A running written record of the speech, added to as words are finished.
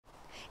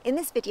In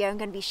this video I'm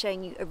going to be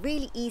showing you a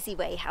really easy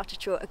way how to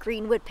draw a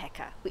green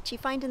woodpecker, which you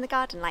find in the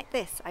garden like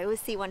this. I always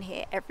see one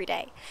here every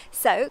day.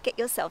 So get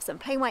yourself some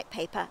plain white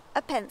paper,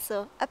 a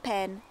pencil, a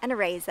pen, an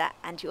eraser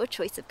and your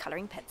choice of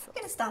colouring pencil.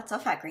 We're going to start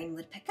off our green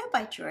woodpecker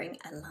by drawing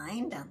a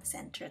line down the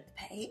centre of the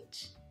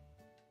page.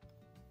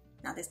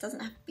 Now this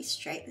doesn't have to be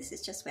straight, this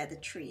is just where the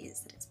tree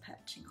is that it's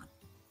perching on.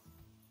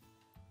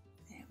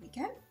 There we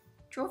go.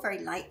 Draw very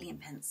lightly in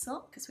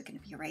pencil because we're going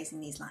to be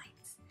erasing these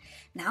lines.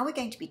 Now we're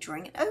going to be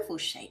drawing an oval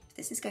shape.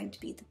 This is going to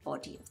be the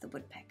body of the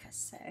woodpecker,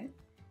 so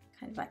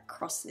kind of like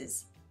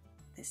crosses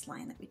this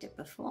line that we did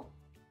before.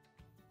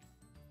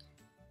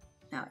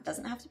 Now it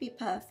doesn't have to be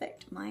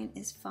perfect, mine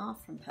is far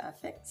from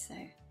perfect, so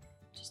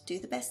just do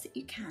the best that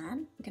you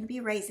can. We're going to be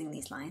erasing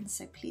these lines,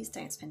 so please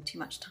don't spend too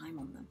much time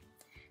on them.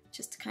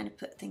 Just to kind of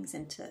put things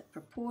into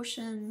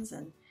proportions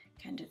and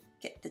kind of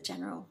get the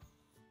general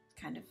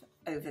kind of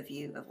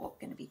overview of what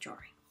we're going to be drawing.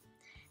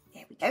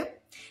 There we go.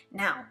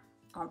 Now,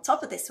 on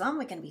top of this one,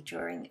 we're going to be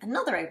drawing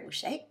another oval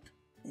shape.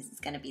 This is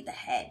going to be the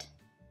head.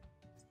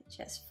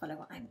 So just follow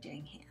what I'm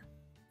doing here.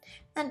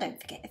 And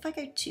don't forget, if I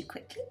go too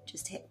quickly,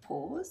 just hit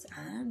pause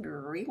and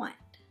rewind.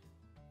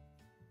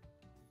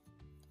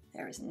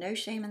 There is no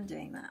shame in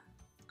doing that.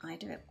 I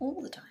do it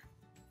all the time.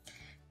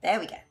 There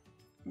we go.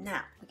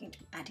 Now we're going to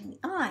be adding the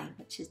eye,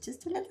 which is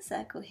just a little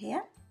circle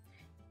here,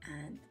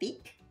 and the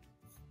beak.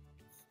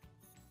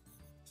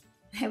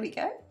 There we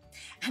go.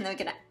 And then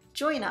we're going to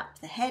join up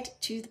the head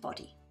to the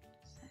body.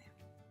 So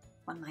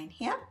one line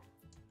here,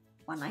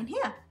 one line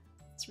here.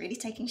 It's really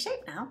taking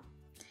shape now.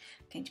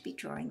 I'm going to be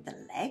drawing the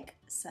leg.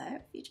 So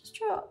you just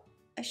draw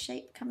a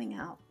shape coming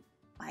out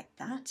like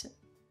that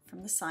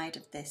from the side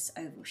of this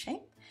oval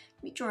shape.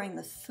 We're drawing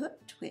the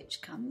foot,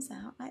 which comes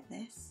out like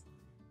this,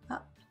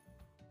 up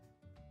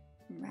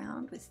and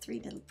round with three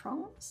little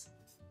prongs.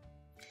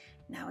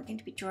 Now we're going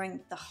to be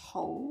drawing the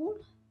hole,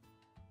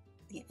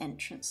 the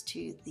entrance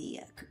to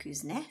the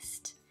cuckoo's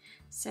nest.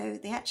 So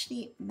they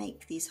actually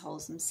make these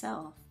holes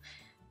themselves.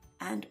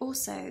 And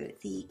also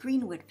the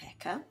green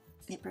woodpecker,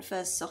 it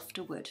prefers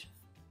softer wood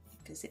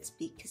because its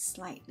beak is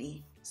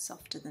slightly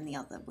softer than the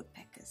other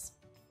woodpeckers.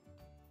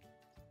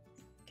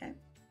 There we go.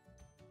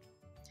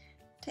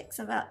 It takes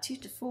about 2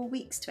 to 4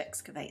 weeks to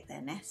excavate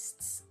their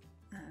nests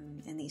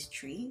in these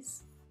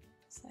trees.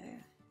 So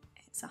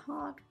it's a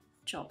hard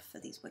job for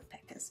these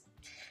woodpeckers.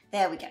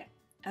 There we go.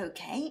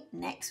 Okay,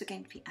 next we're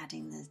going to be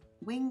adding the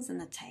wings and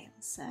the tail.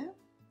 So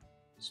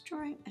just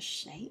drawing a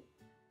shape,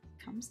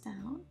 comes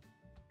down,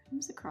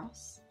 comes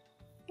across,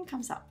 and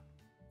comes up.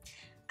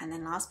 And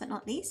then last but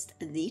not least,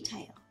 the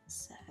tail.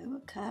 So a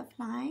curved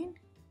line,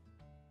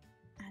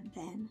 and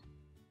then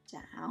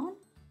down.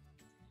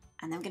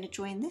 And then we're going to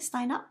join this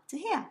line up to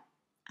here.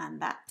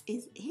 And that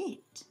is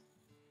it.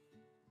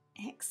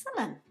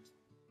 Excellent.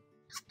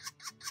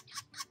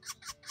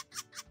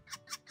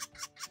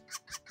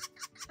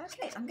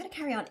 Okay, I'm going to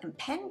carry on in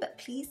pen, but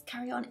please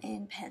carry on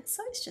in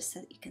pencil. It's just so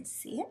that you can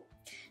see it.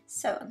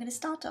 So I'm going to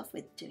start off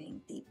with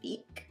doing the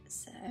beak.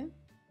 So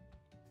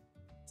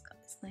it's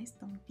got this nice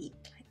long beak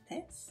like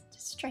this,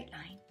 just a straight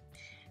line.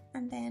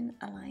 And then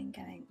a line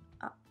going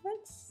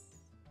upwards,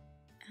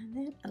 and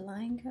then a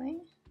line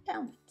going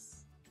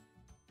downwards.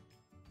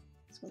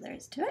 That's all there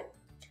is to it.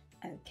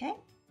 Okay,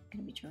 I'm going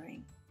to be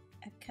drawing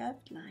a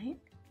curved line,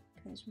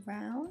 goes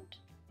round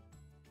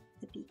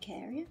the beak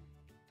area,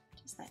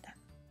 just like that.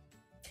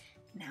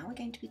 Now we're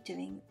going to be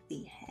doing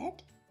the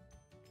head.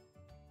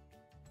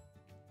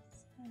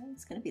 So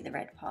it's going to be the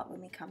red part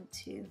when we come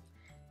to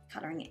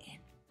colouring it in.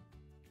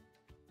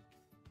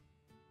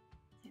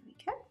 There we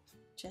go,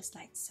 just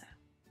like so.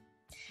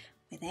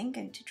 We're then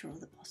going to draw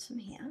the bottom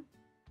here.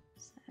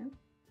 So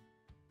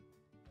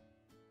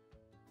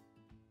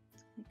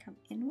it's going to come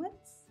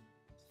inwards,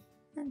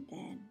 and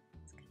then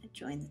it's going to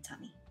join the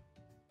tummy,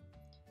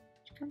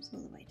 which comes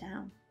all the way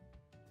down.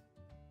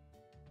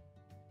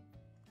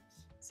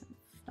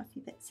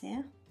 Fluffy bits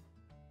here.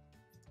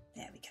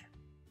 There we go.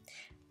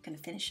 I'm going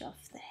to finish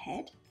off the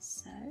head,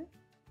 so I'm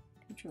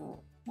going to draw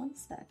one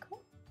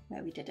circle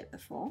where we did it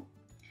before,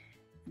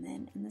 and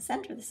then in the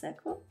centre of the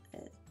circle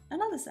there's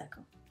another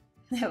circle.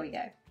 There we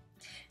go.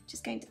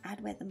 Just going to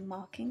add where the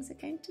markings are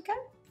going to go.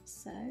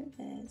 So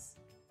there's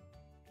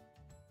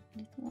a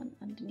little one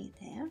underneath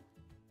here.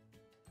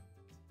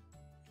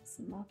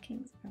 Some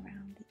markings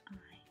around the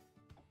eye.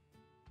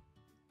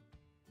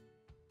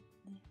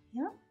 There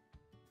we are.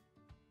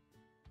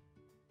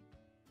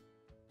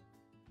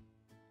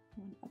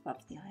 One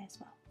above the eye as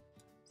well.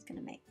 Just going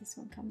to make this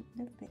one come a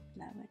little bit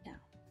lower down.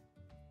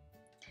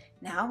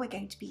 Now we're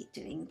going to be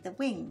doing the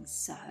wings.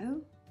 So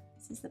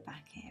this is the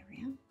back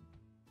area.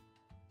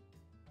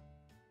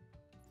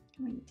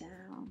 Coming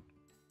down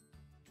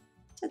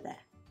to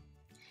there.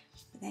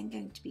 We're then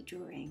going to be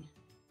drawing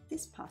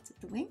this part of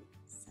the wing.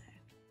 So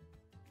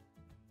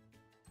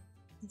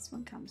this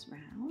one comes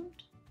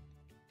round.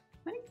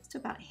 When it gets to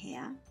about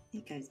here,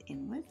 it goes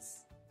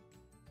inwards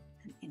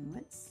and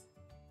inwards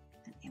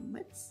and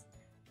inwards.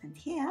 And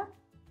here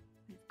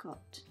we've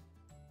got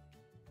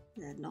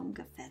the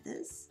longer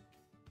feathers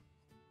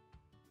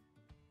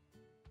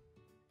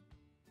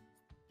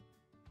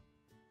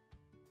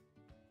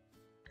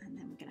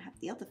going to have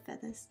the other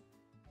feathers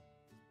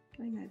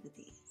going over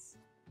these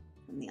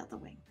from the other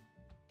wing.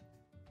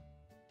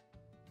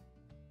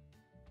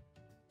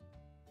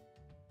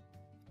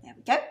 There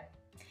we go.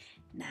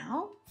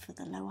 Now for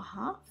the lower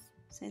half,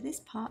 so this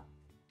part,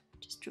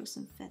 just draw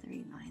some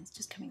feathery lines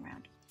just coming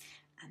around,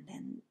 and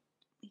then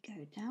we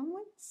go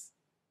downwards.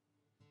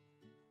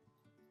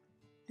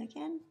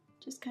 Again,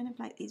 just kind of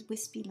like these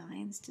wispy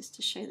lines just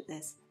to show that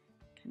there's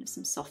kind of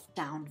some soft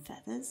down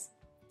feathers.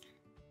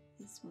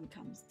 This one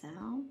comes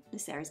down.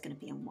 This area is going to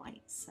be in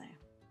white, so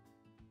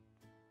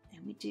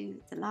then we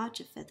do the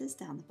larger feathers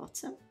down the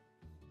bottom.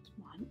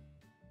 One,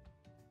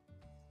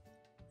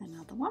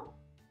 another one,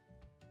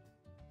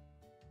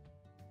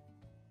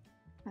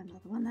 another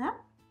one there,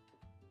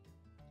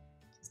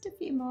 just a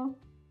few more,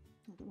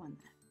 another one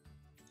there,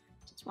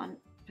 just one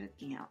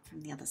poking out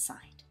from the other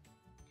side.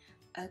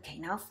 Okay,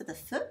 now for the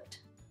foot,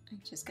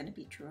 I'm just going to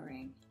be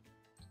drawing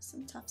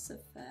some tufts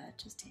of fur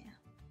just here.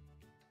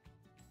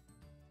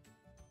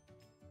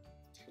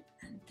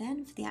 And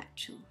then for the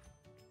actual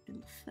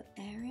little foot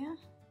area,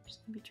 I'm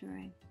just going to be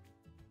drawing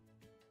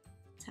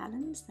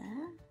talons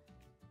there.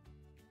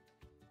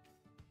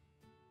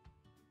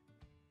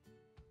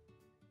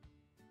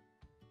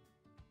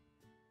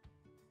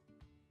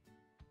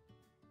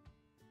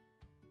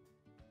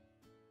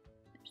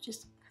 It's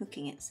just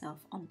hooking itself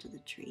onto the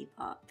tree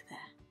bark there.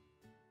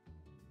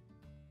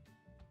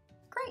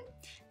 Great,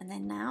 and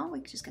then now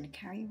we're just going to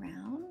carry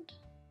around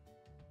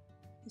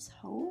this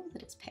hole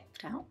that it's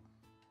pecked out.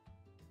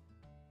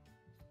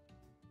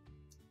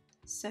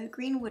 So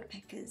green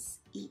woodpeckers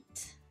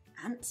eat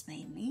ants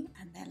mainly,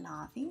 and their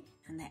larvae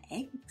and their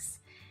eggs,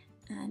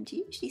 and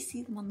you usually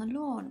see them on the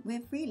lawn.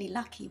 We're really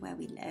lucky where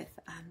we live.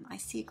 I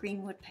see a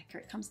green woodpecker,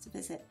 it comes to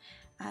visit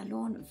our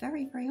lawn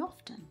very, very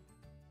often.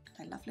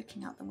 And I love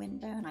looking out the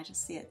window and I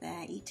just see it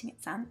there eating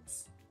its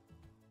ants.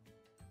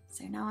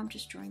 So now I'm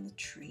just drawing the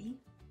tree.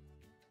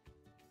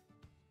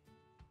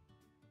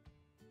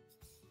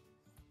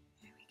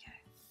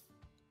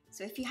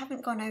 So if you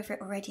haven't gone over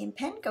it already in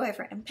pen, go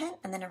over it in pen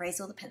and then erase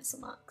all the pencil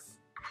marks.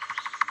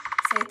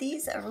 So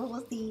these are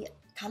all the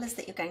colours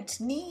that you're going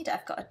to need.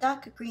 I've got a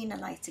darker green, a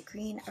lighter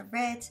green, a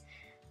red,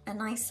 a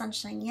nice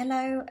sunshine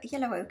yellow, a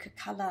yellow ochre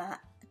colour,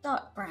 a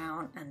dark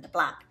brown and a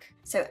black.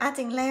 So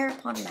adding layer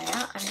upon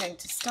layer, I'm going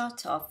to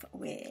start off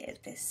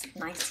with this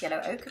nice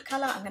yellow ochre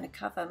colour. I'm going to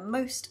cover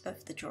most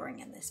of the drawing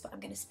in this, but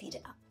I'm going to speed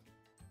it up.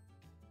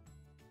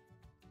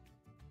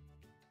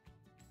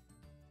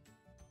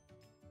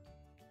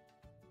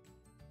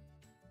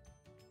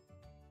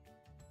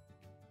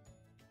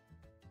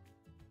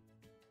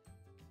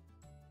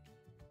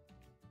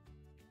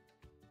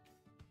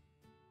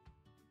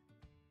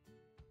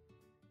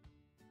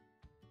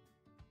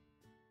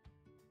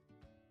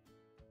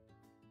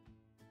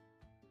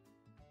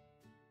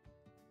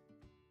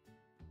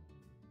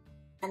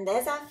 And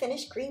there's our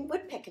finished green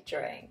woodpecker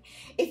drawing.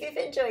 If you've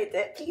enjoyed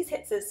it, please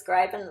hit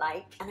subscribe and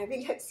like, and I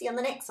really hope to see you on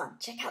the next one.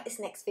 Check out this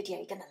next video,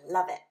 you're gonna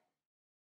love it.